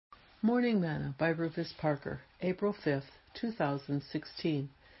Morning Manna by Rufus Parker, April 5th, 2016.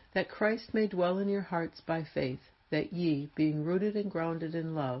 That Christ may dwell in your hearts by faith, that ye, being rooted and grounded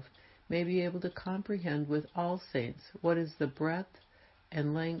in love, may be able to comprehend with all saints what is the breadth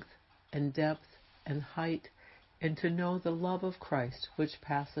and length and depth and height, and to know the love of Christ, which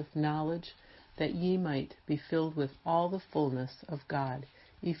passeth knowledge, that ye might be filled with all the fullness of God.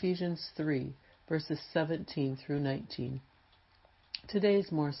 Ephesians 3, verses 17 through 19.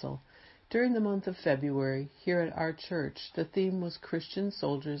 Today's morsel. During the month of February, here at our church, the theme was Christian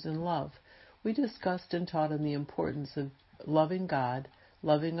Soldiers in Love. We discussed and taught on the importance of loving God,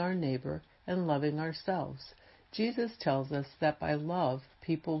 loving our neighbor, and loving ourselves. Jesus tells us that by love,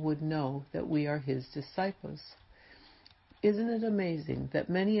 people would know that we are his disciples. Isn't it amazing that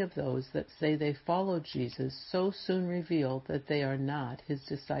many of those that say they follow Jesus so soon reveal that they are not his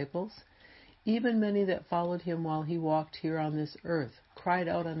disciples? Even many that followed him while he walked here on this earth cried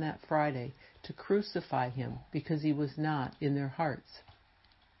out on that Friday to crucify him because he was not in their hearts.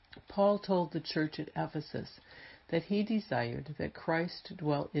 Paul told the church at Ephesus that he desired that Christ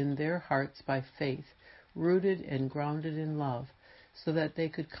dwelt in their hearts by faith, rooted and grounded in love, so that they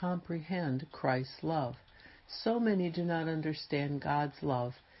could comprehend Christ's love. So many do not understand God's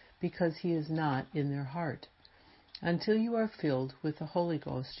love because he is not in their heart. Until you are filled with the Holy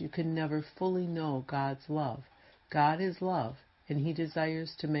Ghost, you can never fully know God's love. God is love, and he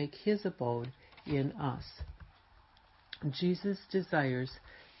desires to make his abode in us. Jesus desires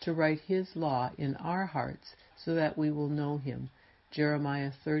to write his law in our hearts so that we will know him.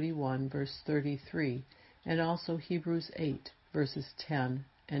 Jeremiah 31, verse 33, and also Hebrews 8, verses 10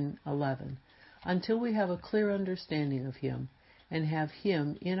 and 11. Until we have a clear understanding of him and have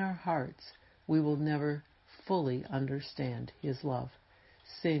him in our hearts, we will never fully understand his love.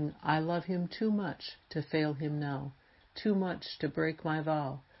 Sing, I love him too much to fail him now, too much to break my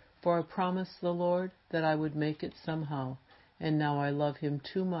vow, for I promised the Lord that I would make it somehow, and now I love him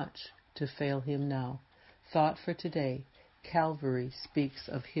too much to fail him now. Thought for today, Calvary speaks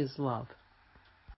of his love.